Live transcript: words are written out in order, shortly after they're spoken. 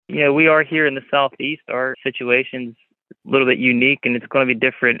We are here in the Southeast. Our situation's a little bit unique, and it's going to be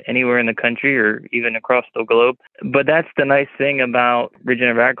different anywhere in the country or even across the globe. But that's the nice thing about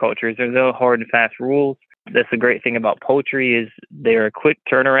regenerative agriculture is there's no hard and fast rules. That's the great thing about poultry is they're a quick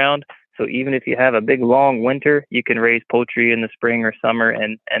turnaround. So even if you have a big long winter, you can raise poultry in the spring or summer,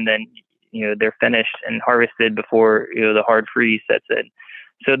 and then they're finished and harvested before the hard freeze sets in.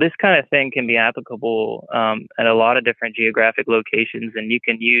 So this kind of thing can be applicable at a lot of different geographic locations, and you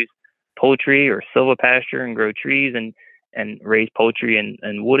can use poultry or silvopasture and grow trees and raise poultry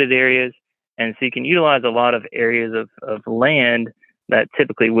in wooded areas. And so you can utilize a lot of areas of land that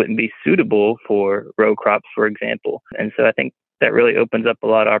typically wouldn't be suitable for row crops, for example. And so I think that really opens up a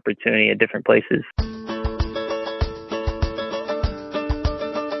lot of opportunity at different places.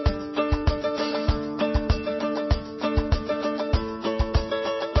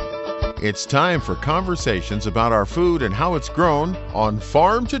 It's time for conversations about our food and how it's grown on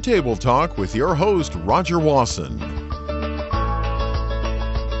Farm to Table Talk with your host, Roger Wasson.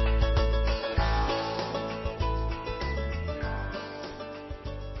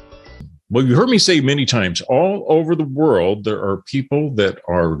 Well, you heard me say many times, all over the world, there are people that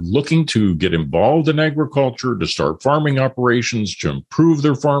are looking to get involved in agriculture, to start farming operations, to improve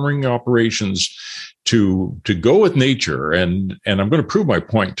their farming operations, to go with nature. And I'm going to prove my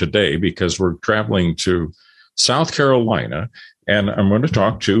point today because we're traveling to South Carolina, and I'm going to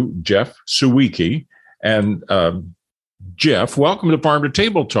talk to Jeff Sawicki. And Jeff, welcome to Farm to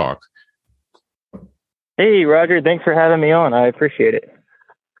Table Talk. Hey, Roger. Thanks for having me on. I appreciate it.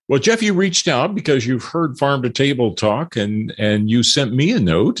 Well, Jeff, you reached out because you've heard Farm to Table Talk, and you sent me a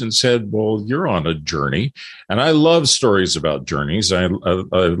note and said, well, you're on a journey. And I love stories about journeys. I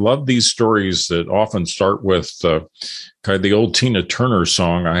love these stories that often start with kind of the old Tina Turner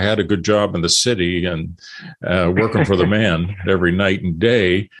song, I had a good job in the city and working for the man every night and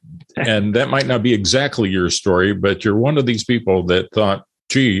day. And that might not be exactly your story, but you're one of these people that thought,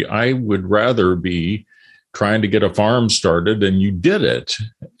 gee, I would rather be trying to get a farm started, and you did it.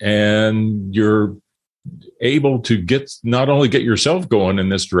 And you're able to not only get yourself going in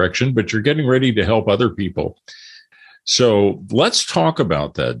this direction, but you're getting ready to help other people. So let's talk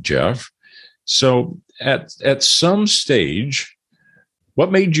about that, Jeff. So at some stage,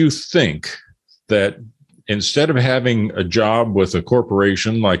 what made you think that instead of having a job with a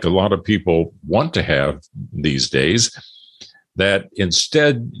corporation like a lot of people want to have these days, that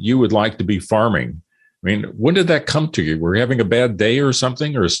instead you would like to be farming? I mean, when did that come to you? Were you having a bad day or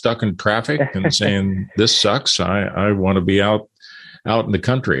something, or stuck in traffic and saying, this sucks, I want to be out in the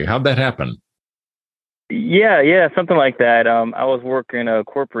country? How'd that happen? Yeah, something like that. I was working a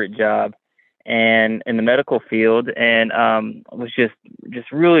corporate job and in the medical field, and was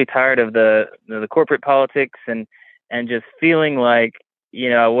just really tired of the corporate politics and just feeling like,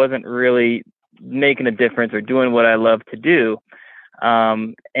 I wasn't really making a difference or doing what I love to do.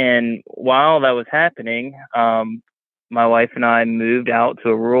 And while that was happening, my wife and I moved out to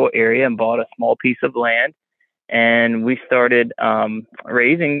a rural area and bought a small piece of land, and we started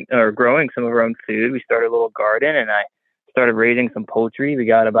raising or growing some of our own food. We started a little garden, and I started raising some poultry. We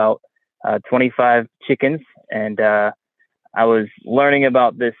got about 25 chickens, and I was learning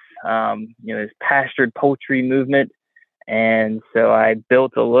about this this pastured poultry movement. And so I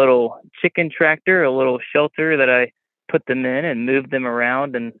built a little chicken tractor, a little shelter that I put them in and moved them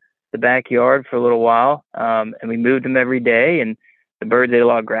around in the backyard for a little while. And we moved them every day, and the birds ate a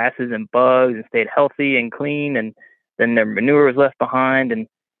lot of grasses and bugs and stayed healthy and clean. And then their manure was left behind and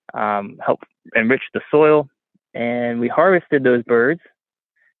helped enrich the soil. And we harvested those birds,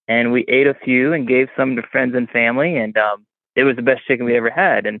 and we ate a few and gave some to friends and family. And it was the best chicken we ever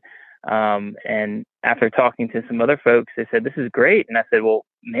had. And after talking to some other folks, they said, this is great. And I said, well,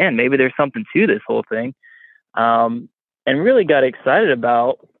 man, maybe there's something to this whole thing. And really got excited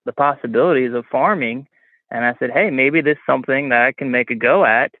about the possibilities of farming. And I said, hey, maybe this is something that I can make a go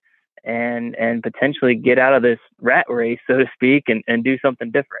at and potentially get out of this rat race, so to speak, and do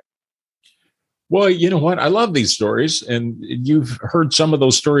something different. Well, you know what? I love these stories, and you've heard some of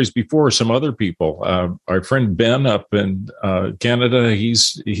those stories before. Some other people, our friend Ben up in Canada,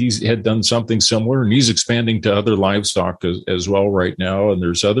 he's had done something similar, and he's expanding to other livestock as well right now. And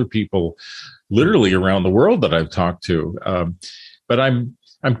there's other people literally around the world that I've talked to. But I'm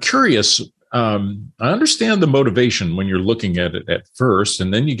curious. I understand the motivation when you're looking at it at first,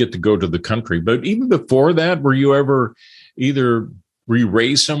 and then you get to go to the country. But even before that, were you ever were you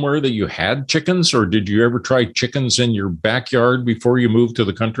raised somewhere that you had chickens, or did you ever try chickens in your backyard before you moved to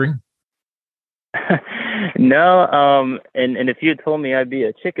the country? No. And if you had told me I'd be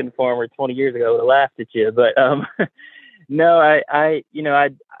a chicken farmer 20 years ago, I would have laughed at you. But no,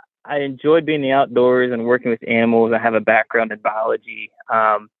 I enjoyed being in the outdoors and working with animals. I have a background in biology.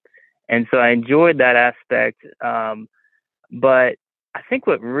 And so I enjoyed that aspect. But I think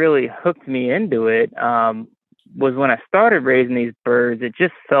what really hooked me into it was when I started raising these birds, it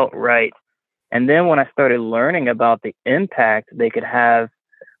just felt right. And then when I started learning about the impact they could have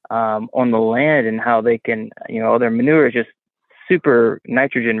on the land and how they can, all their manure is just super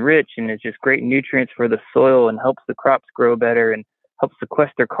nitrogen rich and it's just great nutrients for the soil and helps the crops grow better and helps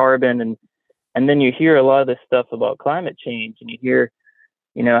sequester carbon. And then you hear a lot of this stuff about climate change, and you hear,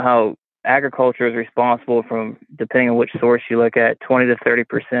 how agriculture is responsible from, depending on which source you look at, 20 to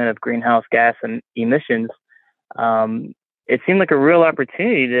 30% of greenhouse gas emissions. It seemed like a real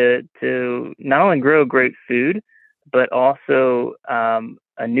opportunity to not only grow great food, but also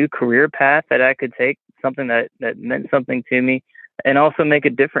a new career path that I could take, something that meant something to me, and also make a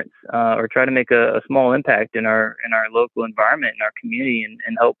difference or try to make a small impact in our local environment, in our community,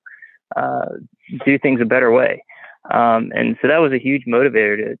 and help do things a better way. And so that was a huge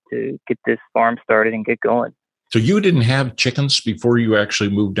motivator to get this farm started and get going. So you didn't have chickens before you actually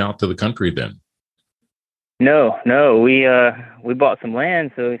moved out to the country then? No, we bought some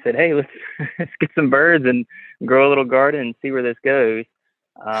land. So we said, hey, let's get some birds and grow a little garden and see where this goes.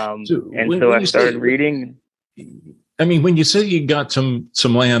 So I started reading. I mean, when you say you got some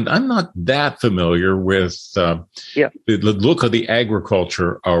land, I'm not that familiar with the look of the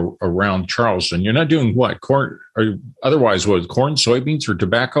agriculture around Charleston. You're not doing what? Corn, or otherwise what? Corn, soybeans, or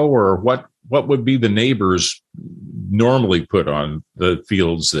tobacco, or what? What would be the neighbors normally put on the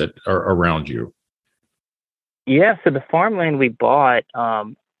fields that are around you? Yeah, so the farmland we bought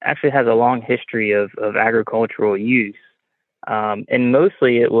actually has a long history of agricultural use. And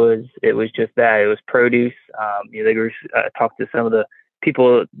mostly it was just that. It was produce. They talked to some of the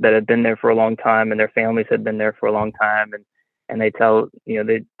people that had been there for a long time, and their families had been there for a long time, and they told me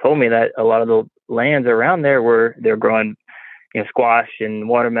that a lot of the lands around there they're growing, squash and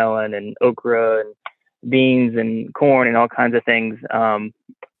watermelon and okra and beans and corn and all kinds of things.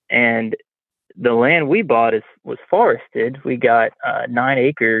 And the land we bought was forested. We got 9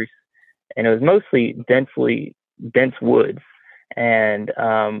 acres, and it was mostly dense woods, and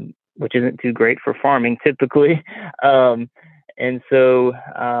which isn't too great for farming typically. And so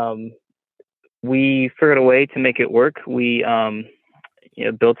we figured a way to make it work. We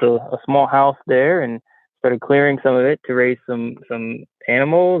built a small house there and started clearing some of it to raise some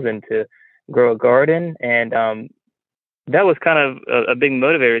animals and to grow a garden. And that was kind of a big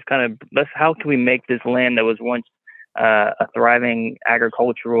motivator. It's kind of, how can we make this land that was once a thriving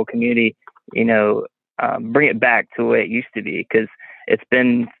agricultural community, bring it back to the way it used to be? Because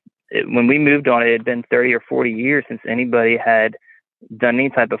when we moved on, it had been 30 or 40 years since anybody had done any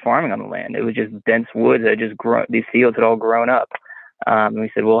type of farming on the land. It was just dense woods that just grown. These fields had all grown up. And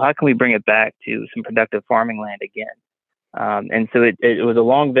we said, well, how can we bring it back to some productive farming land again? And so it was a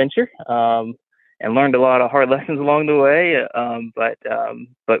long venture. And learned a lot of hard lessons along the way,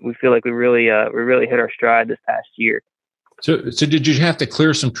 but we feel like we really hit our stride this past year. So did you have to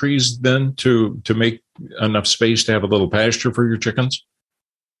clear some trees then to make enough space to have a little pasture for your chickens?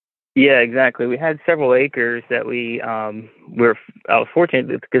 Yeah, exactly. We had several acres that I was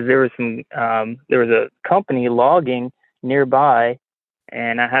fortunate because there was a company logging nearby,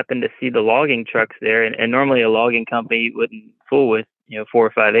 and I happened to see the logging trucks there. And normally a logging company wouldn't fool with 4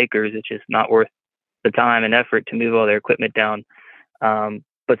 or 5 acres. It's just not worth the time and effort to move all their equipment down.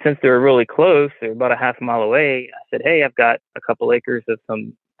 But since they were really close, they're about a half a mile away, I said, hey, I've got a couple acres of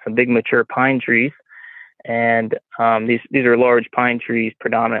some big mature pine trees. And these are large pine trees,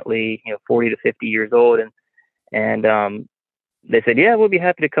 predominantly 40 to 50 years old. And they said, yeah, we'll be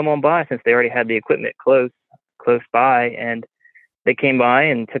happy to come on by, since they already had the equipment close by. And they came by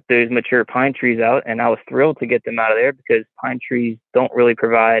and took those mature pine trees out. And I was thrilled to get them out of there, because pine trees don't really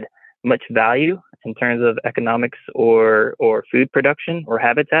provide much value in terms of economics or food production or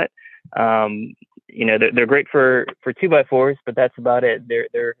habitat. They're great for 2x4s, but that's about it.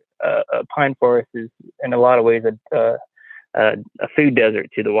 A pine forest is in a lot of ways a food desert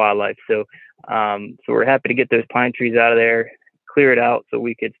to the wildlife. So we're happy to get those pine trees out of there, clear it out so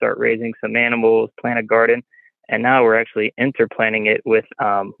we could start raising some animals, plant a garden. And now we're actually interplanting it with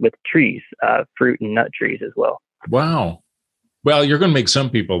trees, fruit and nut trees as well. Wow. Well, you're going to make some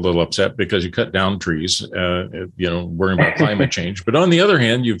people a little upset because you cut down trees, worrying about climate change. But on the other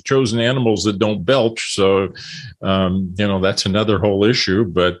hand, you've chosen animals that don't belch. So, that's another whole issue.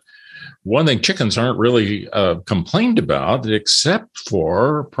 But one thing chickens aren't really complained about, except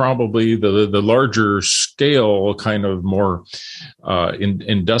for probably the larger scale, kind of more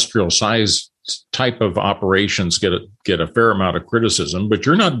industrial size type of operations get a fair amount of criticism, but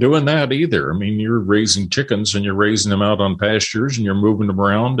you're not doing that either. I mean, you're raising chickens and you're raising them out on pastures and you're moving them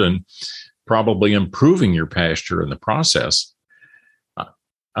around and probably improving your pasture in the process.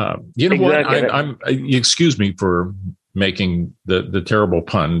 You know exactly. What? Excuse me for making the terrible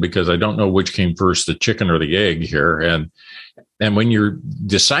pun, because I don't know which came first, the chicken or the egg here. And when you're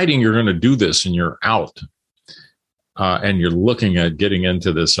deciding you're going to do this and you're out, and you're looking at getting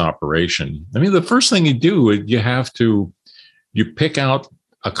into this operation, I mean, the first thing you do, you pick out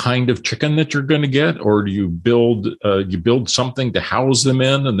a kind of chicken that you're going to get, or do you build something to house them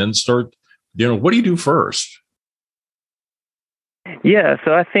in and then start, what do you do first? Yeah,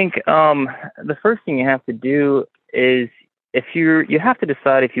 so I think the first thing you have to do is you have to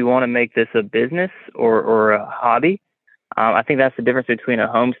decide if you want to make this a business or a hobby. I think that's the difference between a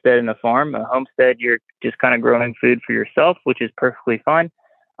homestead and a farm. A homestead, you're just kind of growing food for yourself, which is perfectly fine.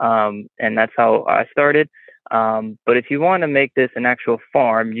 And that's how I started. But if you want to make this an actual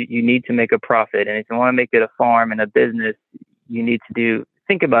farm, you need to make a profit. And if you want to make it a farm and a business, you need to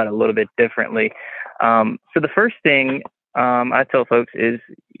think about it a little bit differently. So the first thing I tell folks is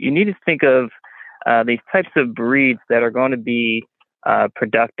you need to think of these types of breeds that are going to be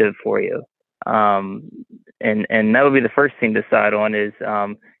productive for you. And that would be the first thing to decide on is,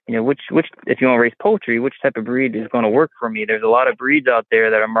 which, if you want to raise poultry, which type of breed is going to work for me. There's a lot of breeds out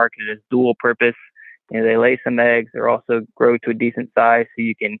there that are marketed as dual purpose. They lay some eggs. They're also grow to a decent size so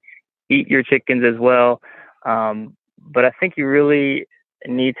you can eat your chickens as well. But I think you really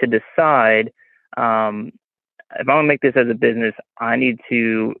need to decide, if I want to make this as a business, I need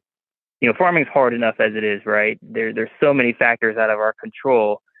to, farming's hard enough as it is, right? There's so many factors out of our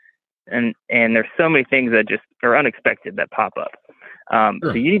control. And there's so many things that just are unexpected that pop up. Sure.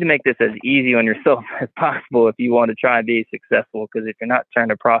 So you need to make this as easy on yourself as possible if you want to try and be successful. Because if you're not trying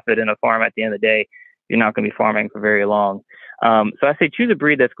to profit in a farm at the end of the day, you're not going to be farming for very long. So I say choose a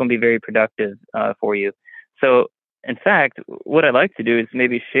breed that's going to be very productive for you. So in fact, what I'd like to do is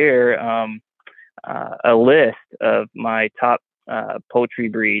maybe share a list of my top poultry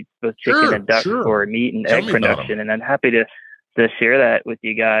breeds, both chicken and duck, for meat and egg production. And I'm happy to share that with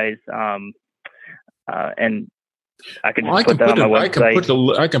you guys. And I can put that on my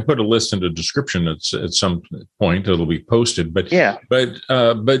website. I can put a list in the description at some point. It'll be posted. But yeah.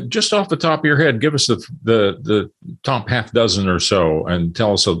 But just off the top of your head, give us the top half dozen or so, and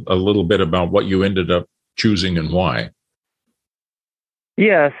tell us a little bit about what you ended up choosing and why.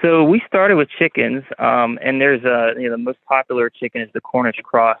 Yeah, so we started with chickens, and there's the most popular chicken is the Cornish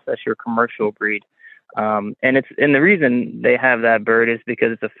Cross. That's your commercial breed. And the reason they have that bird is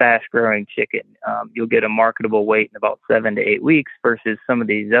because it's a fast growing chicken. You'll get a marketable weight in about 7 to 8 weeks versus some of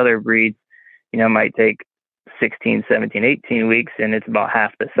these other breeds, might take 16, 17, 18 weeks, and it's about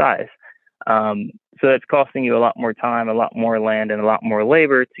half the size. So it's costing you a lot more time, a lot more land, and a lot more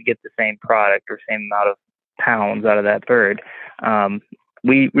labor to get the same product or same amount of pounds out of that bird.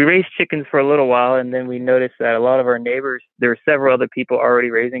 We raised chickens for a little while, and then we noticed that a lot of our neighbors, there were several other people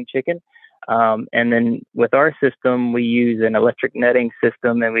already raising chicken. And then with our system, we use an electric netting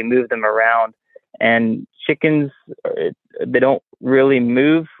system, and we move them around. And chickens, they don't really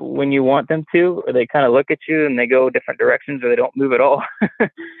move when you want them to, or they kind of look at you and they go different directions, or they don't move at all.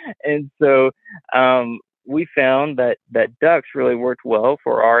 And so we found that ducks really worked well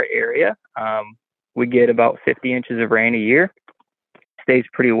for our area. We get about 50 inches of rain a year. Stays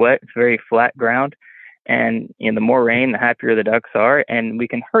pretty wet. It's very flat ground. And the more rain, the happier the ducks are, and we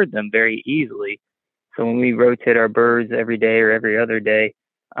can herd them very easily. So when we rotate our birds every day or every other day,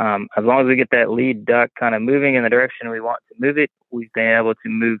 as long as we get that lead duck kind of moving in the direction we want to move it, we've been able to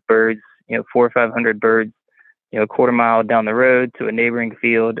move birds, 400 or 500 birds, a quarter mile down the road to a neighboring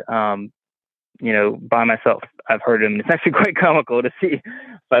field. By myself, I've heard them. It's actually quite comical to see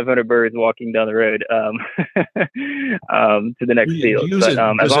 500 birds walking down the road to the next field. But as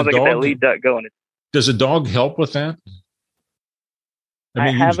long as I get that lead duck going, does a dog help with that? I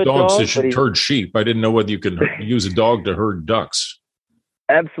mean, you use dogs to herd sheep. I didn't know whether you could use a dog to herd ducks.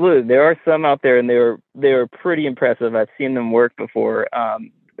 Absolutely. There are some out there, and they were pretty impressive. I've seen them work before. A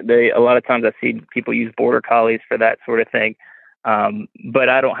lot of times I see people use border collies for that sort of thing. But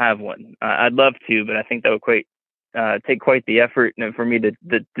I don't have one. I'd love to, but I think that would take quite the effort for me to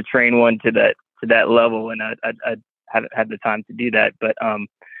train one to that level, and I haven't had the time to do that.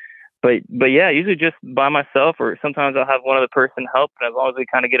 But yeah, usually just by myself, or sometimes I'll have one other person help. And as long as we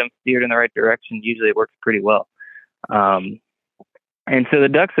kind of get them steered in the right direction, usually it works pretty well. And so the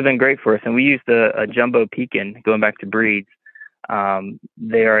ducks have been great for us. And we used a jumbo Pekin, going back to breeds.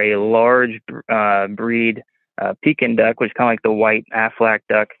 They are a large breed. Pekin duck, which is kind of like the white Aflac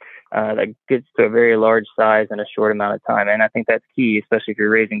duck, that gets to a very large size in a short amount of time. And I think that's key, especially if you're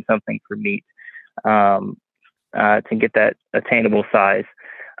raising something for meat, to get that attainable size.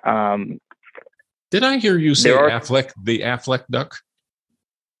 Did I hear you say Aflac, the Aflac duck?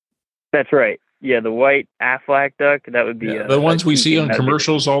 That's right. Yeah, the white Aflac duck. That would be the ones we see on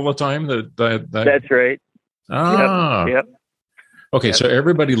commercials all the time. That's right. Yep. Okay, yep. So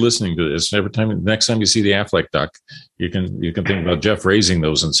everybody listening to this, next time you see the Aflac duck, you can think about Jeff raising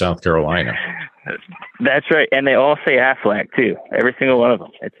those in South Carolina. That's right, and they all say Aflac too. Every single one of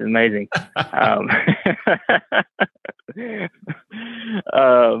them. It's amazing.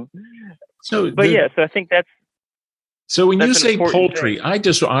 So I think that's. So when you say poultry, I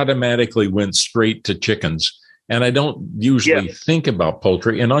just automatically went straight to chickens, and I don't usually think about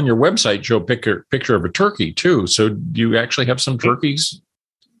poultry. And on your website, show a picture of a turkey too. So do you actually have some turkeys?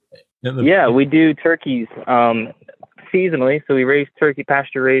 We do turkeys seasonally. So we raise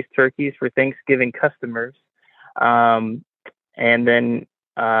pasture-raised turkeys for Thanksgiving customers, and then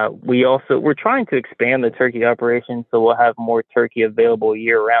we're trying to expand the turkey operation, so we'll have more turkey available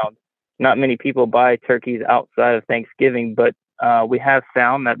year-round. Not many people buy turkeys outside of Thanksgiving, but we have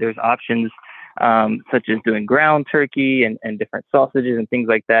found that there's options such as doing ground turkey and different sausages and things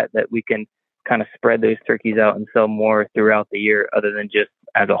like that we can kind of spread those turkeys out and sell more throughout the year other than just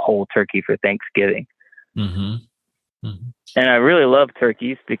as a whole turkey for Thanksgiving. Mm-hmm. Mm-hmm. And I really love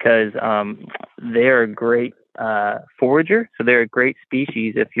turkeys because they're a great forager. So they're a great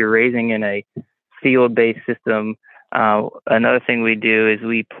species if you're raising in a field-based system. Another thing we do is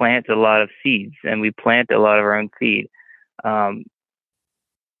we plant a lot of seeds and we plant a lot of our own feed.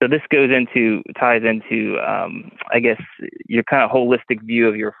 So this ties into, I guess, your kind of holistic view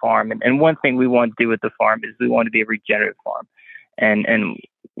of your farm. And one thing we want to do with the farm is we want to be a regenerative farm. And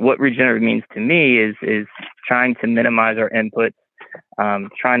what regenerative means to me is trying to minimize our inputs,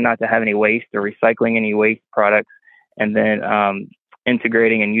 trying not to have any waste or recycling any waste products, and then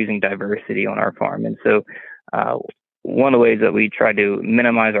integrating and using diversity on our farm. And so one of the ways that we try to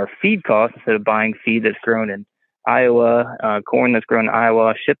minimize our feed costs, instead of buying feed that's grown in Iowa, corn that's grown in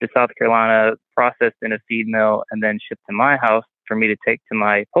Iowa, shipped to South Carolina, processed in a feed mill, and then shipped to my house for me to take to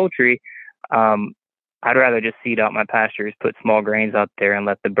my poultry, I'd rather just seed out my pastures, put small grains out there, and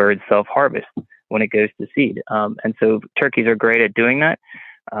let the birds self-harvest when it goes to seed. And so turkeys are great at doing that.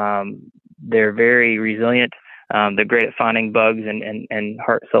 They're very resilient. They're great at finding bugs and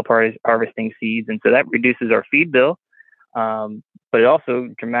self-harvesting seeds. And so that reduces our feed bill, but it also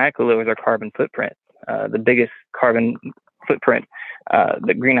dramatically lowers our carbon footprint. The biggest carbon footprint,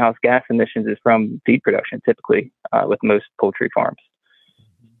 the greenhouse gas emissions, is from feed production, typically, with most poultry farms.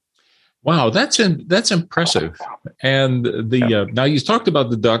 Wow, that's impressive. And now you talked about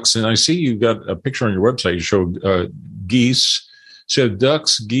the ducks, and I see you got a picture on your website. You showed geese. So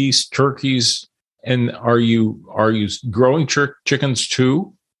ducks, geese, turkeys, and are you growing chickens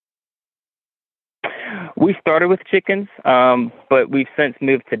too? We started with chickens, but we've since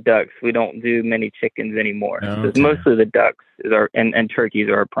moved to ducks. We don't do many chickens anymore. Okay. So mostly the ducks and turkeys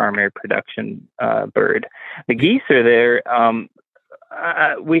are our primary production bird. The geese are there.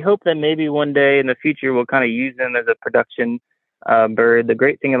 We hope that maybe one day in the future we'll kind of use them as a production bird. The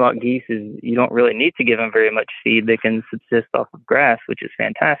great thing about geese is you don't really need to give them very much feed. They can subsist off of grass, which is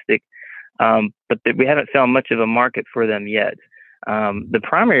fantastic. But we haven't found much of a market for them yet. The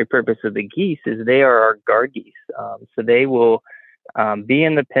primary purpose of the geese is they are our guard geese. So they will be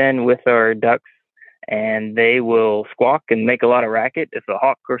in the pen with our ducks, and they will squawk and make a lot of racket if a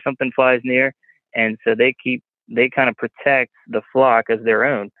hawk or something flies near. And so they kind of protect the flock as their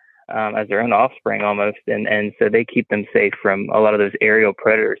own offspring almost. And so they keep them safe from a lot of those aerial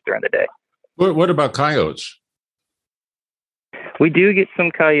predators during the day. What about coyotes? We do get some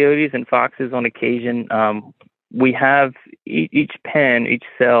coyotes and foxes on occasion. We have each pen, each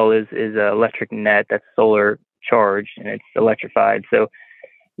cell is an electric net that's solar charged and it's electrified. So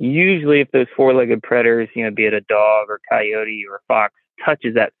usually if those four-legged predators, be it a dog or coyote or a fox,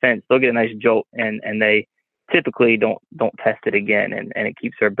 touches that fence, they'll get a nice jolt and they typically don't test it again, and it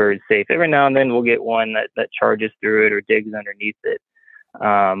keeps our birds safe. Every now and then we'll get one that charges through it or digs underneath it.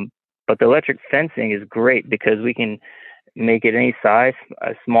 But the electric fencing is great because we can make it any size,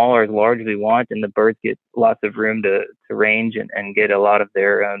 as small or as large as we want, and the birds get lots of room to range and get a lot of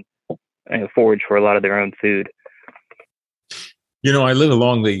their own, forage for a lot of their own food. I live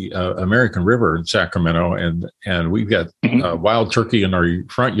along the American River in Sacramento, and we've got wild turkey in our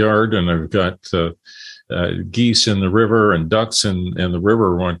front yard, and I've got geese in the river and ducks in the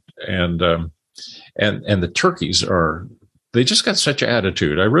river, and the turkeys they just got such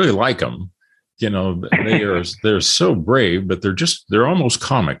attitude. I really like them. they're so brave, but they're almost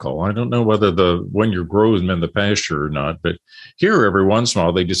comical. I don't know whether when you're growing them in the pasture or not, but here every once in a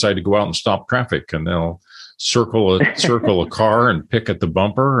while they decide to go out and stop traffic, and they'll circle a car and pick at the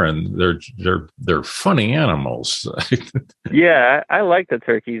bumper, and they're funny animals. Yeah, I like the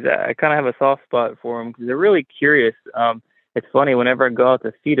turkeys. I kind of have a soft spot for them because they're really curious. It's funny, whenever I go out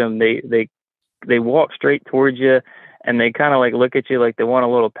to feed them, they walk straight towards you, and they kind of like look at you like they want a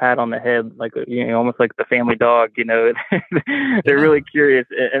little pat on the head, like almost like the family dog. They're really curious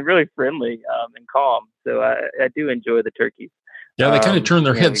and really friendly and calm. So I do enjoy the turkeys. Yeah, they kind of turn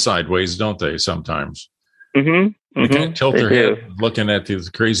their head sideways, don't they? Sometimes. Mm-hmm. They kind of tilt their head looking at these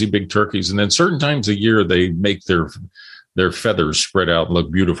crazy big turkeys, and then certain times a year they make their feathers spread out and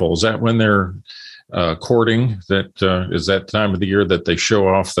look beautiful. Is that when they're courting? Is that time of the year that they show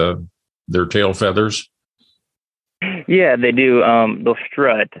off their tail feathers? Yeah, they do. They'll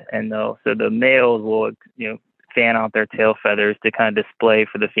strut, and so the males will fan out their tail feathers to kind of display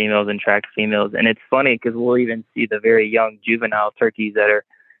for the females and attract females. And it's funny because we'll even see the very young juvenile turkeys that are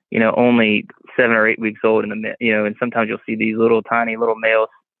only 7 or 8 weeks old, and sometimes you'll see these little tiny little males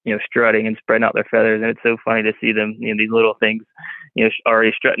strutting and spreading out their feathers, and it's so funny to see them, these little things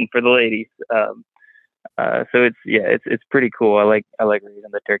already strutting for the ladies. So it's pretty cool. I like raising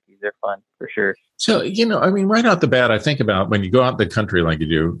the turkeys. They're fun for sure. So, right out the bat, I think about when you go out in the country like you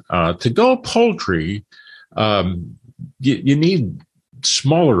do, to go poultry, you need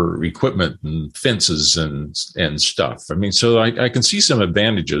smaller equipment and fences and stuff. So I can see some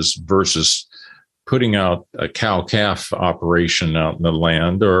advantages versus putting out a cow-calf operation out in the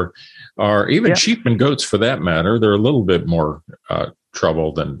land, or even sheep and goats for that matter. They're a little bit more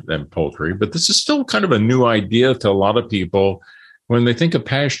trouble than poultry, but this is still kind of a new idea to a lot of people. When they think of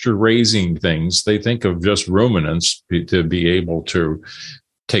pasture raising things, they think of just ruminants to be able to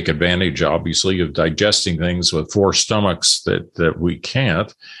take advantage, obviously, of digesting things with 4 stomachs that we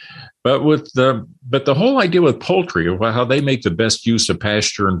can't. But the whole idea with poultry of how they make the best use of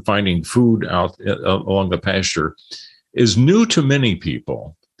pasture and finding food out along the pasture is new to many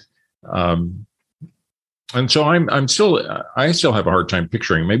people. And so I still have a hard time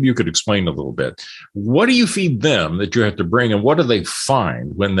picturing. Maybe you could explain a little bit. What do you feed them that you have to bring, and what do they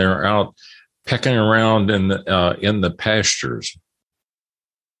find when they're out pecking around in the pastures?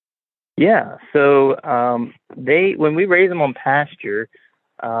 Yeah, so when we raise them on pasture,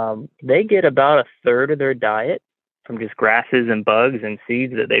 they get about a third of their diet from just grasses and bugs and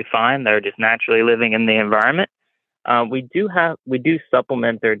seeds that they find that are just naturally living in the environment. We do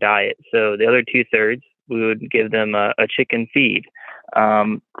supplement their diet, so the other 2/3 we would give them a chicken feed.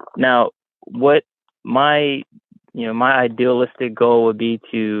 Now, what my idealistic goal would be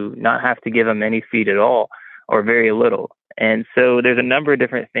to not have to give them any feed at all or very little. And so there's a number of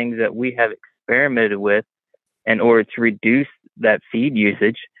different things that we have experimented with in order to reduce that feed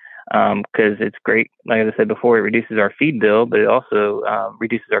usage, because it's great. Like I said before, it reduces our feed bill, but it also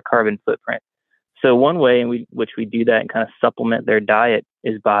reduces our carbon footprint. So one way in which we do that and kind of supplement their diet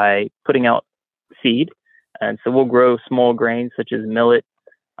is by putting out seed. And so we'll grow small grains such as millet,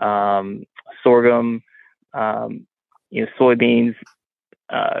 sorghum, soybeans,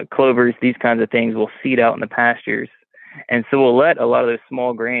 clovers, these kinds of things. We'll seed out in the pastures. And so we'll let a lot of those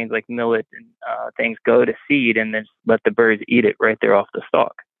small grains like millet and things go to seed, and then let the birds eat it right there off the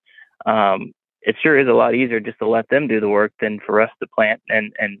stalk. It sure is a lot easier just to let them do the work than for us to plant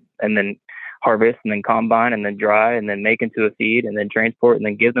and then harvest and then combine and then dry and then make into a feed and then transport and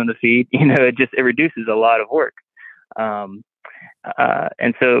then give them the feed. It reduces a lot of work. And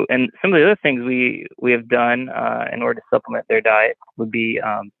some of the other things we have done in order to supplement their diet would be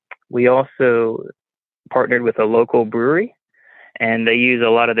we also partnered with a local brewery, and they use a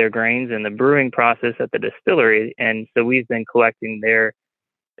lot of their grains in the brewing process at the distillery. And so we've been collecting their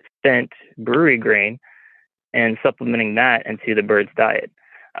spent brewery grain and supplementing that into the birds' diet.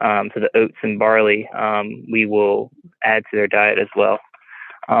 So the oats and barley, we will add to their diet as well.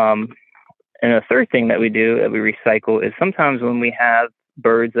 And the third thing that we do that we recycle is sometimes when we have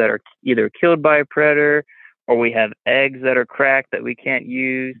birds that are either killed by a predator, or we have eggs that are cracked that we can't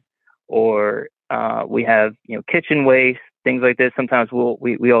use, or we have kitchen waste, things like this. Sometimes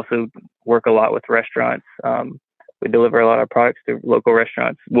we also work a lot with restaurants. We deliver a lot of products to local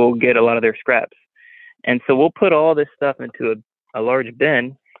restaurants. We'll get a lot of their scraps, and so we'll put all this stuff into a large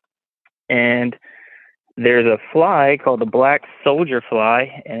bin. And there's a fly called the black soldier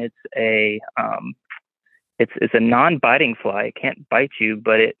fly, and it's a non-biting fly. It can't bite you,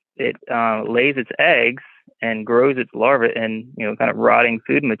 but it lays its eggs and grows its larvae in kind of rotting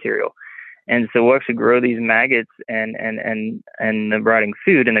food material. And so we'll actually grow these maggots and the rotting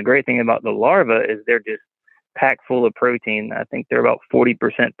food. And the great thing about the larvae is they're just packed full of protein. I think they're about 40%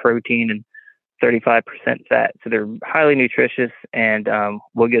 protein and 35% fat. So they're highly nutritious, and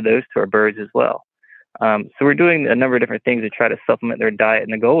we'll give those to our birds as well. So we're doing a number of different things to try to supplement their diet.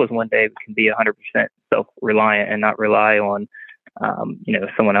 And the goal is one day we can be 100% self-reliant and not rely on,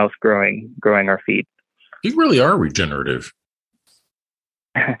 someone else growing our feed. You really are regenerative.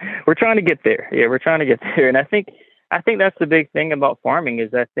 We're trying to get there. Yeah, we're trying to get there. And I think that's the big thing about farming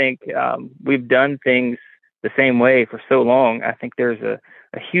is I think we've done things the same way for so long. I think there's a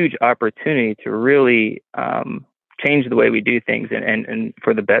huge opportunity to really change the way we do things and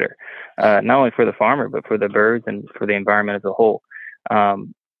for the better, not only for the farmer, but for the birds and for the environment as a whole.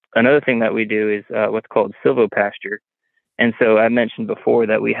 Another thing that we do is what's called silvopasture. And so I mentioned before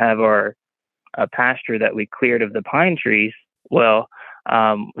that we have our pasture that we cleared of the pine trees. Well,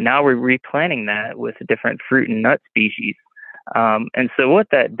 now we're replanting that with different fruit and nut species. And so what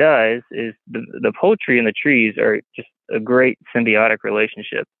that does is the poultry and the trees are just a great symbiotic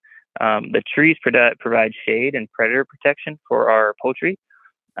relationship. The trees provide shade and predator protection for our poultry.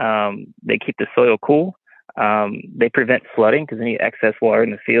 They keep the soil cool. They prevent flooding because any excess water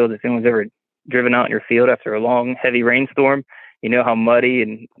in the field, if anyone's ever driven out in your field after a long, heavy rainstorm, you know how muddy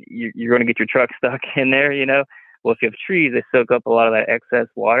and you're going to get your truck stuck in there, Well, if you have trees, they soak up a lot of that excess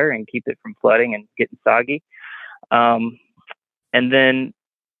water and keep it from flooding and getting soggy. And then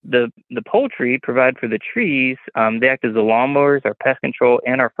the poultry provide for the trees. They act as the lawnmowers, our pest control,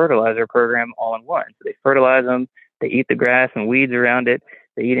 and our fertilizer program all in one. So they fertilize them, they eat the grass and weeds around it,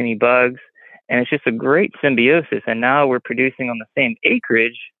 they eat any bugs, and it's just a great symbiosis. And now we're producing on the same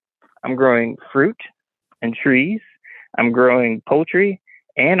acreage. I'm growing fruit and trees, I'm growing poultry,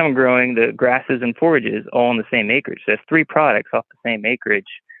 and I'm growing the grasses and forages all on the same acreage. So that's 3 products off the same acreage.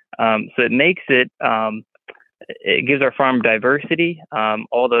 So it makes it gives our farm diversity.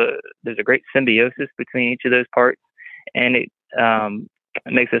 There's a great symbiosis between each of those parts, and it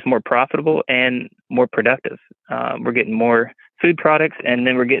makes us more profitable and more productive. We're getting more food products, and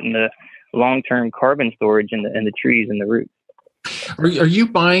then we're getting the long-term carbon storage in the trees and the roots. Are you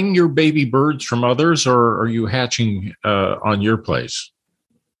buying your baby birds from others, or are you hatching on your place?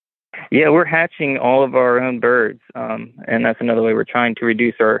 Yeah, we're hatching all of our own birds, and that's another way we're trying to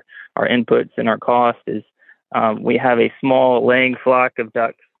reduce our inputs and our cost is we have a small laying flock of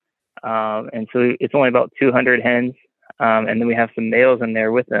ducks, and so it's only about 200 hens, and then we have some males in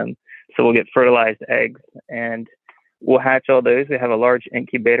there with them, so we'll get fertilized eggs, and we'll hatch all those. We have a large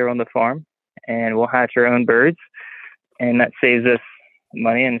incubator on the farm, and we'll hatch our own birds, and that saves us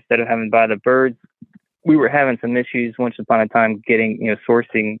money. And instead of having to buy the birds, we were having some issues once upon a time getting,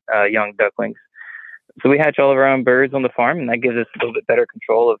 sourcing young ducklings. So we hatch all of our own birds on the farm, and that gives us a little bit better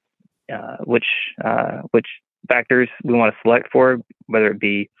control of which factors we want to select for, whether it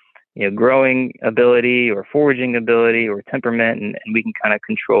be, growing ability or foraging ability or temperament, and we can kind of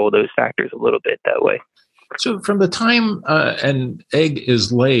control those factors a little bit that way. So from the time an egg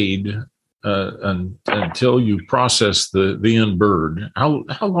is laid until you process the end bird, how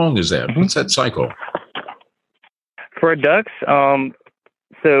long is that? What's that cycle? For our ducks,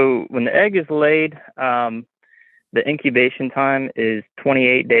 so when the egg is laid, the incubation time is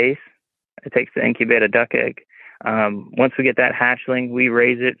 28 days. It takes to incubate a duck egg. Once we get that hatchling, we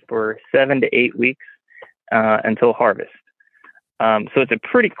raise it for 7 to 8 weeks until harvest. So it's a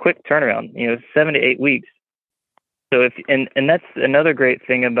pretty quick turnaround, 7 to 8 weeks. So and that's another great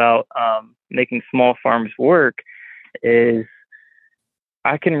thing about making small farms work is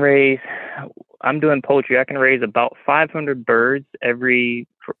I'm doing poultry. I can raise about 500 birds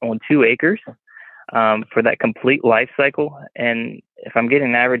on 2 acres for that complete life cycle. And if I'm getting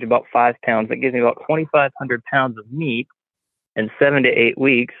an average about 5 pounds, that gives me about 2,500 pounds of meat in 7 to 8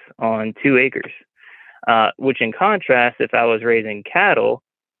 weeks on 2 acres. Which in contrast, if I was raising cattle,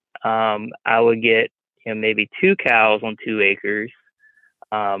 I would get maybe 2 cows on 2 acres,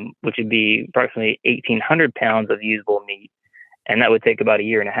 which would be approximately 1,800 pounds of usable meat. And that would take about a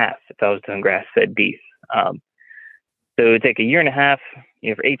year and a half if I was doing grass-fed beef. So it would take a year and a half,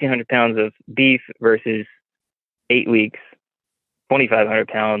 for 1,800 pounds of beef versus 8 weeks, 2,500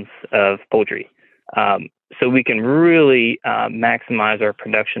 pounds of poultry. So we can really maximize our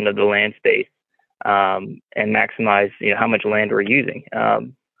production of the land space and maximize, how much land we're using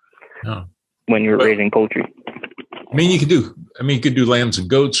when you're raising poultry. You could do lambs and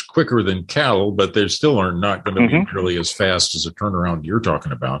goats quicker than cattle, but they still are not going to be nearly as fast as a turnaround you're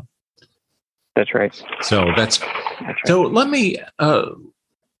talking about. That's right. So that's right. So let me,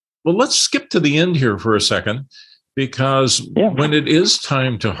 let's skip to the end here for a second. because when it is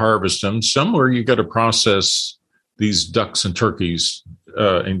time to harvest them, somewhere you got to process these ducks and turkeys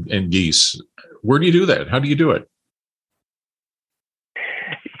and geese. Where do you do that? How do you do it?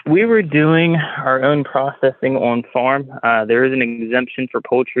 We were doing our own processing on farm. There is an exemption for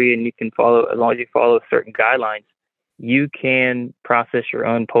poultry, and you can follow, as long as you follow certain guidelines, you can process your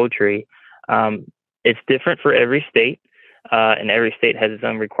own poultry. It's different for every state, and every state has its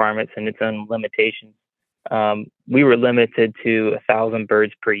own requirements and its own limitations. We were limited to 1,000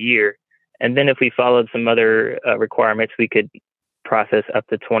 birds per year. And then if we followed some other requirements, we could process up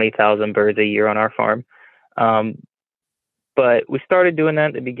to 20,000 birds a year on our farm. But we started doing that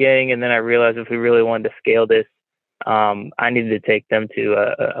at the beginning, and then I realized if we really wanted to scale this, I needed to take them to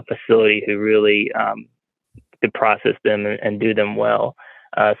a facility who really could process them and do them well.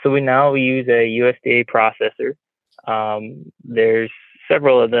 So we use a USDA processor. There's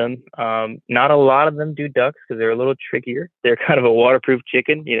several of them. Not a lot of them do ducks because they're a little trickier. They're kind of a waterproof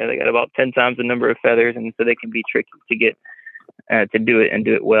chicken. They got about 10 times the number of feathers, and so they can be tricky to get to do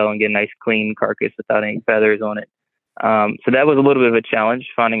it well and get a nice clean carcass without any feathers on it. So that was a little bit of a challenge,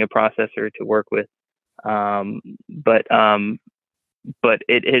 finding a processor to work with. But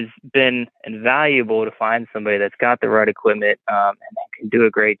it has been invaluable to find somebody that's got the right equipment and can do a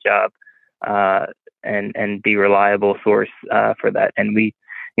great job and be a reliable source for that. And we,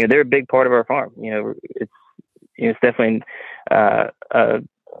 they're a big part of our farm. It's definitely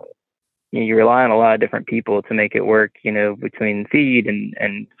you rely on a lot of different people to make it work, between feed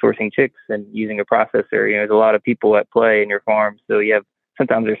and sourcing chicks and using a processor. There's a lot of people at play in your farm. So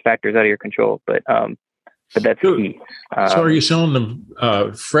sometimes there's factors out of your control, but that's key. So are you selling them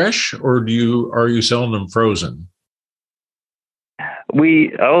fresh, or are you selling them frozen?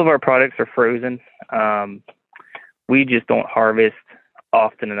 All of our products are frozen. We just don't harvest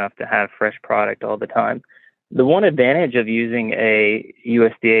often enough to have fresh product all the time. The one advantage of using a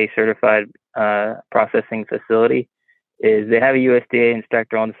USDA certified processing facility is they have a USDA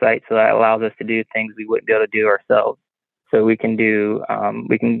inspector on site, so that allows us to do things we wouldn't be able to do ourselves. So we can do,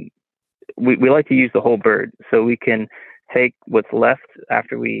 we like to use the whole bird. So we can take what's left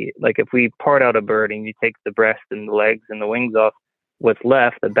after if we part out a bird and you take the breast and the legs and the wings off, what's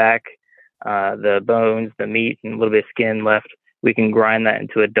left, the back, the bones, the meat, and a little bit of skin left, we can grind that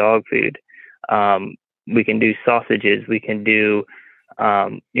into a dog food. We can do sausages. We can do,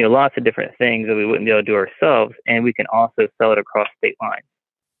 lots of different things that we wouldn't be able to do ourselves. And we can also sell it across state lines.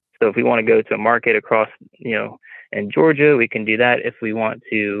 So if we want to go to a market across, in Georgia, we can do that. If we want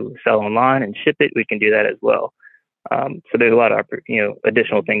to sell online and ship it, we can do that as well. So there's a lot of,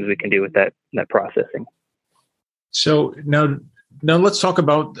 additional things we can do with that processing. So now let's talk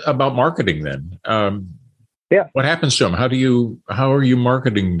about marketing then. What happens to them? How are you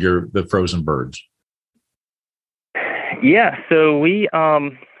marketing the frozen birds? Yeah. So we,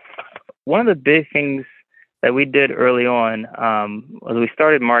 one of the big things that we did early on, was we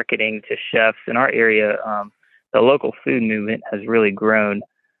started marketing to chefs in our area. The local food movement has really grown.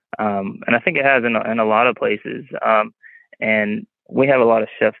 And I think it has in a lot of places. And we have a lot of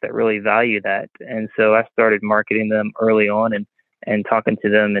chefs that really value that. And so I started marketing them early on and talking to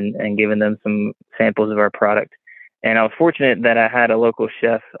them and giving them some samples of our product. And I was fortunate that I had a local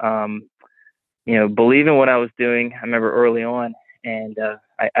chef, believe in what I was doing. I remember early on, and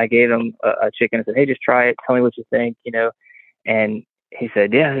I gave him a chicken and said, "Hey, just try it. Tell me what you think," And he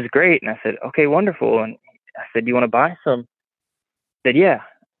said, "Yeah, this is great." And I said, "Okay, wonderful." And I said, "Do you want to buy some?" He said, "Yeah."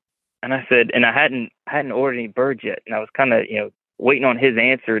 And I said, and I hadn't ordered any birds yet, and I was kind of waiting on his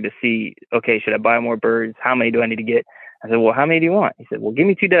answer to see, okay, should I buy more birds? How many do I need to get? I said, "Well, how many do you want?" He said, "Well, give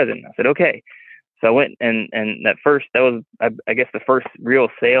me 2 dozen." I said, "Okay." So I went and that was, I guess, the first real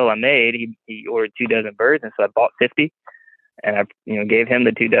sale I made. He ordered 2 dozen birds, and so I bought 50, and I gave him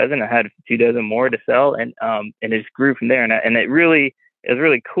the 2 dozen. I had 2 dozen more to sell, and it just grew from there. And it was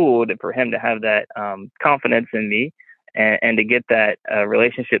really cool for him to have that confidence in me and to get that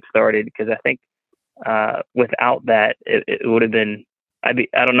relationship started, because I think without that it would have been, I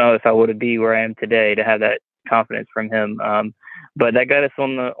don't know if I would be where I am today to have that confidence from him. But that got us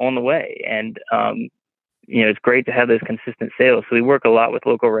on the way. And, it's great to have those consistent sales. So we work a lot with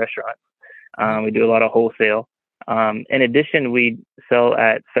local restaurants. We do a lot of wholesale. In addition, we sell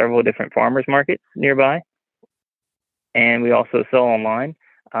at several different farmers markets nearby. And we also sell online.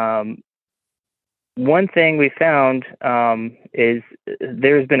 One thing we found is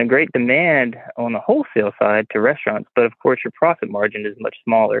there's been a great demand on the wholesale side to restaurants, but of course your profit margin is much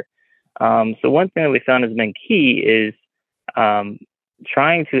smaller. So one thing that we found has been key is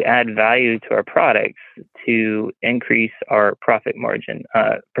trying to add value to our products to increase our profit margin,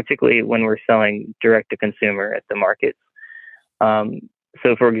 particularly when we're selling direct to consumer at the markets.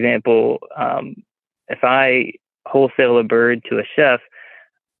 So, for example, if I wholesale a bird to a chef,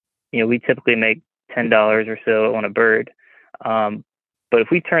 we typically make $10 or so on a bird. But if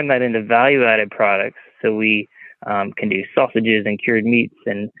we turn that into value-added products, so we can do sausages and cured meats,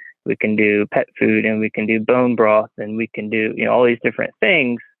 and we can do pet food, and we can do bone broth, and we can do all these different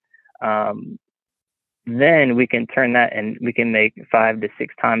things, then we can turn that and we can make 5 to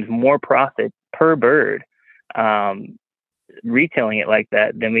 6 times more profit per bird retailing it like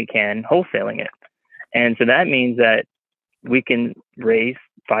that than we can wholesaling it. And so that means that we can raise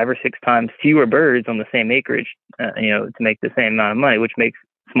 5 or 6 times fewer birds on the same acreage, to make the same amount of money, which makes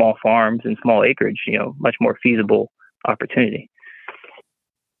small farms and small acreage, much more feasible opportunity.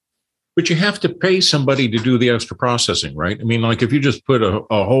 But you have to pay somebody to do the extra processing, right? I mean, like if you just put a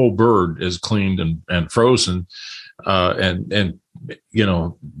whole bird is cleaned and frozen, and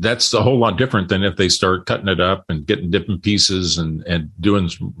that's a whole lot different than if they start cutting it up and getting different pieces and doing.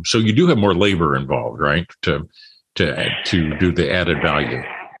 So you do have more labor involved, right? To do the added value.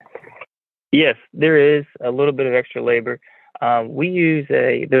 Yes, there is a little bit of extra labor. We use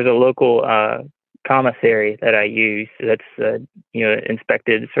there's a local commissary that I use that's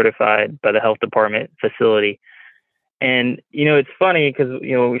inspected, certified by the health department facility. And it's funny because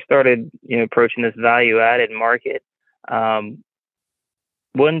when we started approaching this value added market,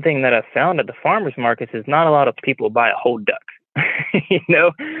 one thing that I found at the farmers markets is not a lot of people buy a whole duck.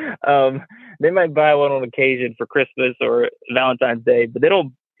 They might buy one on occasion for Christmas or Valentine's Day, but they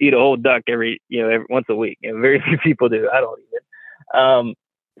don't eat a whole duck every once a week. Very few people do. I don't even.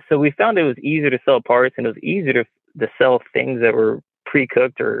 So we found it was easier to sell parts, and it was easier to sell things that were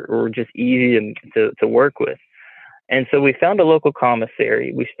pre-cooked or just easy to work with. And so we found a local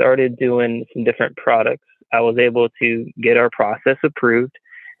commissary. We started doing some different products. I was able to get our process approved,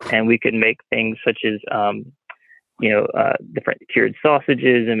 and we could make things such as different cured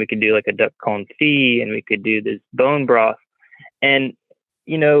sausages, and we could do like a duck confit, and we could do this bone broth. And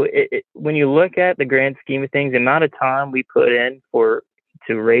when you look at the grand scheme of things, the amount of time we put in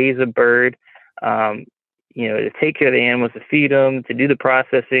to raise a bird, to take care of the animals, to feed them, to do the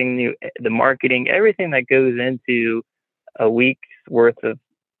processing, the marketing, everything that goes into a week's worth of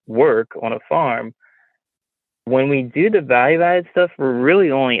work on a farm. When we do the value-added stuff, we're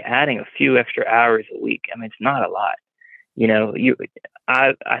really only adding a few extra hours a week. I mean, it's not a lot.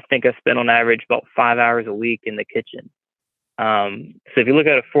 I think I spend on average about 5 hours a week in the kitchen. So if you look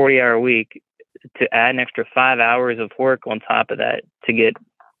at a 40-hour week, to add an extra 5 hours of work on top of that to get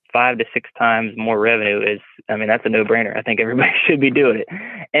 5 to 6 times more revenue that's a no-brainer. I think everybody should be doing it.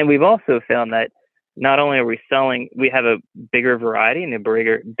 And we've also found that not only are we selling, we have a bigger variety and a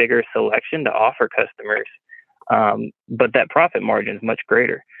bigger selection to offer customers, but that profit margin is much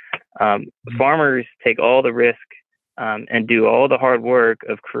greater. Farmers take all the risk and do all the hard work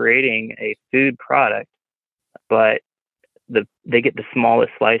of creating a food product, but they get the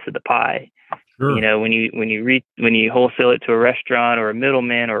smallest slice of the pie. Sure. When you wholesale it to a restaurant or a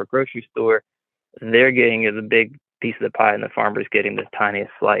middleman or a grocery store, they're getting the big piece of the pie, and the farmer's getting the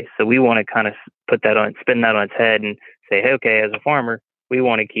tiniest slice. So we want to kind of spin that on its head and say, hey, okay, as a farmer, we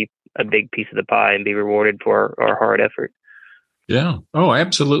want to keep a big piece of the pie and be rewarded for our hard effort. Yeah. Oh,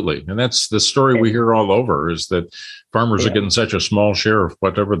 absolutely. And that's the story we hear all over, is that farmers are getting such a small share of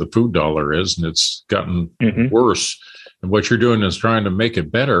whatever the food dollar is, and it's gotten worse. And what you're doing is trying to make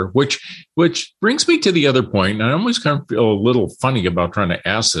it better, which brings me to the other point. And I always kind of feel a little funny about trying to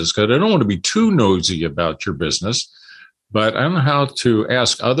ask this, because I don't want to be too nosy about your business, but I don't know how to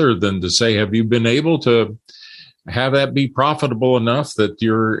ask other than to say, have you been able to have that be profitable enough that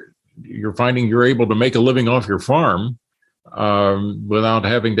you're finding you're able to make a living off your farm without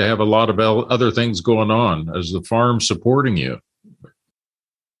having to have a lot of other things going on? Is the farm supporting you?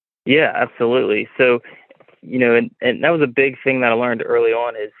 Yeah, absolutely. So, and that was a big thing that I learned early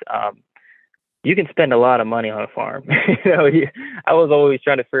on is you can spend a lot of money on a farm. I was always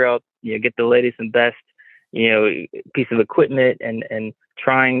trying to figure out, get the latest and best, piece of equipment and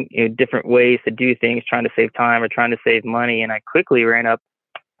trying different ways to do things, trying to save time or trying to save money. And I quickly ran up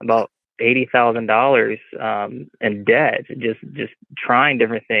about $80,000 in debt, just trying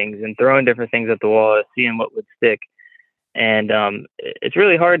different things and throwing different things at the wall, seeing what would stick. And it's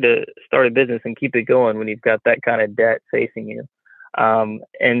really hard to start a business and keep it going when you've got that kind of debt facing you.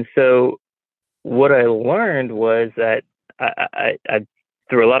 And so what I learned was that I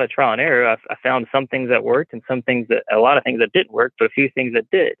through a lot of trial and error, I found some things that worked and a lot of things that didn't work, but a few things that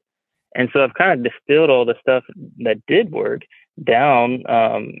did. And so I've kind of distilled all the stuff that did work down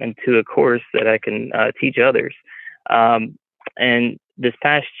into a course that I can teach others. And this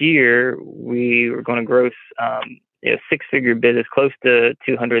past year, we were going to gross six-figure business, close to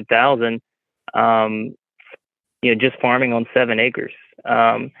 200,000. Just farming on 7 acres.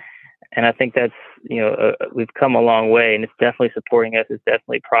 And I think that's, we've come a long way, and it's definitely supporting us. It's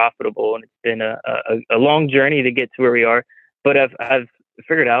definitely profitable, and it's been a long journey to get to where we are. But I've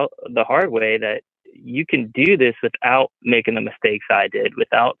figured out the hard way that you can do this without making the mistakes I did,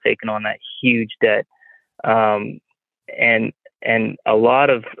 without taking on that huge debt. And a lot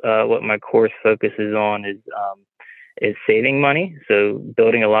of what my course focuses on is saving money. So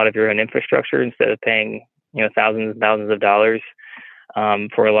building a lot of your own infrastructure instead of paying thousands and thousands of dollars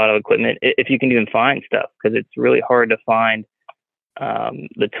for a lot of equipment, if you can even find stuff, because it's really hard to find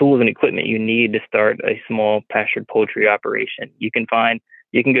the tools and equipment you need to start a small pastured poultry operation. You can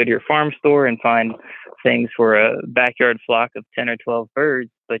go to your farm store and find things for a backyard flock of 10 or 12 birds,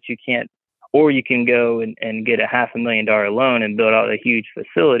 but you can't, or you can go and get a $500,000 loan and build out a huge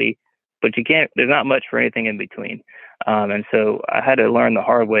facility, but you can't, there's not much for anything in between. And so I had to learn the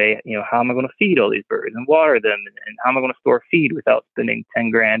hard way, how am I going to feed all these birds and water them? And how am I going to store feed without spending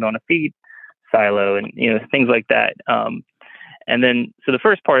 10 grand on a feed silo and, things like that. And then, so the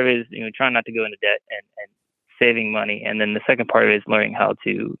first part of it is, trying not to go into debt and saving money. And then the second part of it is learning how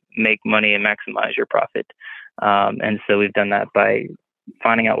to make money and maximize your profit. And so we've done that by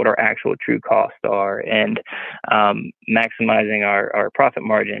finding out what our actual true costs are and maximizing our profit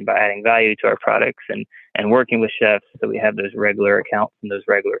margin by adding value to our products and working with chefs so we have those regular accounts and those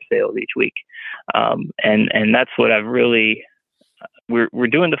regular sales each week. And that's what I've really, we're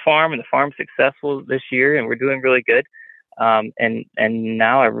doing the farm, and the farm's successful this year, and we're doing really good. And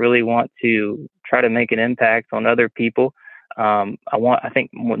now I really want to try to make an impact on other people. I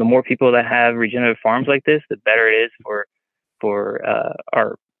think the more people that have regenerative farms like this, the better it is for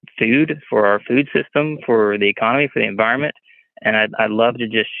our food, for our food system, for the economy, for the environment. And I'd love to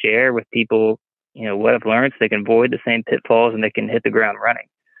just share with people, what I've learned so they can avoid the same pitfalls and they can hit the ground running.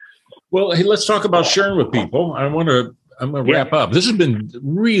 Well, hey, let's talk about sharing with people. I'm going to wrap up. This has been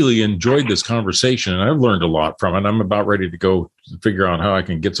really enjoyed this conversation, and I've learned a lot from it. I'm about ready to go figure out how I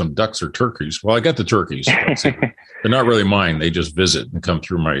can get some ducks or turkeys. Well, I got the turkeys. They're not really mine. They just visit and come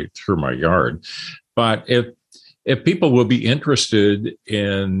through my yard. But if people will be interested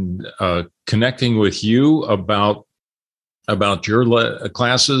in connecting with you about your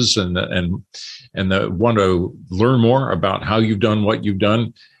classes and want to learn more about how you've done what you've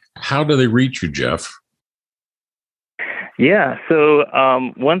done, how do they reach you, Jeff? Yeah. So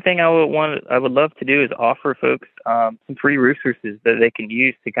one thing I would love to do is offer folks some free resources that they can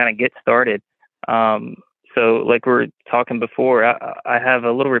use to kind of get started. So like we were talking before, I have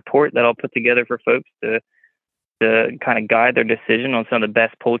a little report that I'll put together for folks to kind of guide their decision on some of the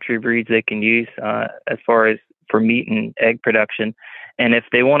best poultry breeds they can use as far as for meat and egg production. And if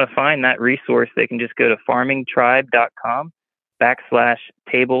they want to find that resource, they can just go to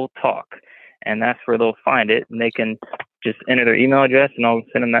farmingtribe.com/table talk. And that's where they'll find it. And they can just enter their email address, and I'll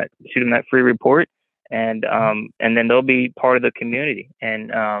shoot them that free report. And then they'll be part of the community,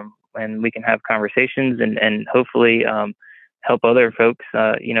 and we can have conversations and hopefully help other folks,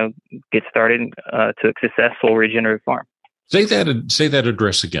 get started to a successful regenerative farm. Say that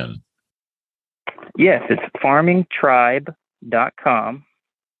address again. Yes, it's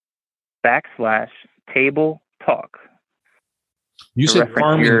farmingtribe.com/table talk. You said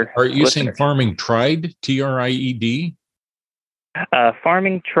farming. Are you saying Farming Tribe? TRIED?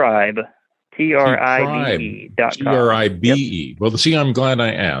 Farming Tribe. TRIBE.com. TRIBE. Yep. Well, see, I'm glad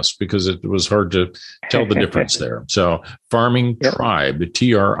I asked because it was hard to tell the difference there. So Farming Tribe,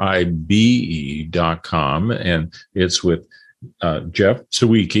 TRIBE.com, and it's with Jeff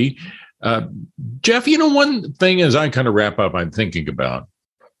Sawicki. Jeff, one thing as I kind of wrap up, I'm thinking about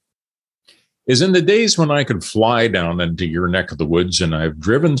is in the days when I could fly down into your neck of the woods, and I've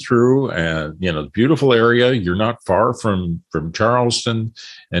driven through, the beautiful area. You're not far from Charleston,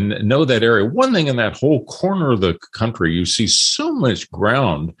 and know that area. One thing in that whole corner of the country, you see so much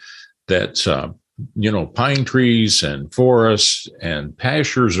ground that's, pine trees and forests and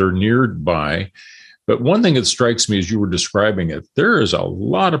pastures are nearby. But one thing that strikes me as you were describing it, there is a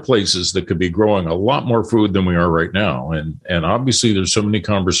lot of places that could be growing a lot more food than we are right now. And obviously there's so many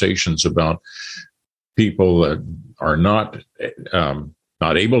conversations about people that are not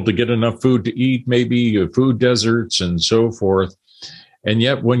able to get enough food to eat, maybe food deserts and so forth. And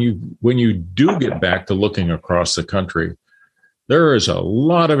yet when you do get back to looking across the country, there is a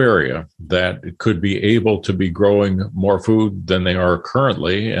lot of area that could be able to be growing more food than they are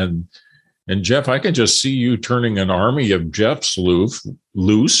currently. And And Jeff, I can just see you turning an army of Jeffs loose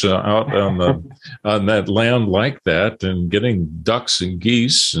out on that land like that, and getting ducks and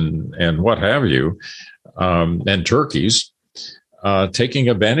geese and what have you, and turkeys, taking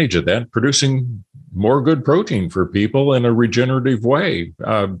advantage of that, producing more good protein for people in a regenerative way.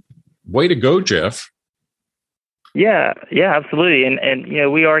 Way to go, Jeff. Yeah, absolutely.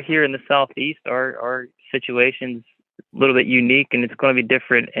 And we are here in the Southeast. Our situation's a little bit unique, and it's going to be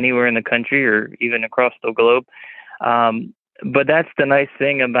different anywhere in the country or even across the globe. But that's the nice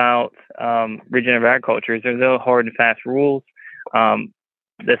thing about regenerative agriculture is there's no hard and fast rules.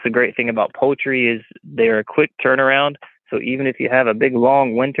 That's the great thing about poultry is they're a quick turnaround. So even if you have a big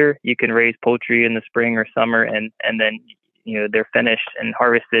long winter, you can raise poultry in the spring or summer, and then they're finished and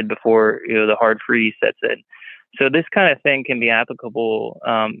harvested before the hard freeze sets in. So this kind of thing can be applicable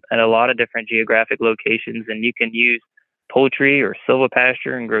at a lot of different geographic locations, and you can use poultry or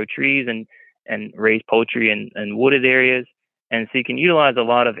silvopasture and grow trees and raise poultry in wooded areas. And so you can utilize a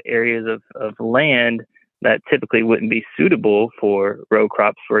lot of areas of land that typically wouldn't be suitable for row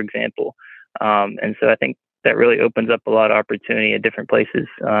crops, for example. And so I think that really opens up a lot of opportunity at different places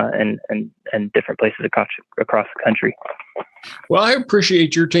and different places across the country. Well, I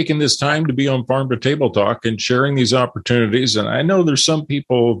appreciate your taking this time to be on Farm to Table Talk and sharing these opportunities. And I know there's some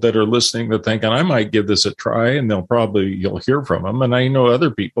people that are listening that think, I might give this a try, and you'll hear from them. And I know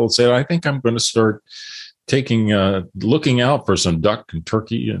other people say, I think I'm going to start looking out for some duck and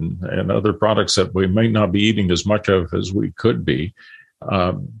turkey and other products that we might not be eating as much of as we could be.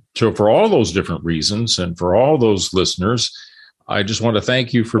 So for all those different reasons and for all those listeners, I just want to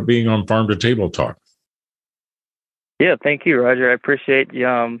thank you for being on Farm to Table Talk. Yeah, thank you, Roger. I appreciate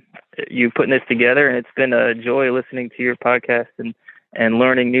you putting this together, and it's been a joy listening to your podcast and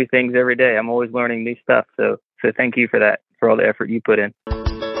learning new things every day. I'm always learning new stuff. So thank you for that, for all the effort you put in.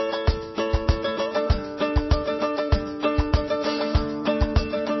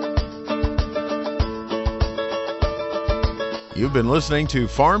 You've been listening to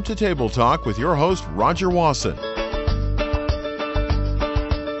Farm to Table Talk with your host, Roger Wasson.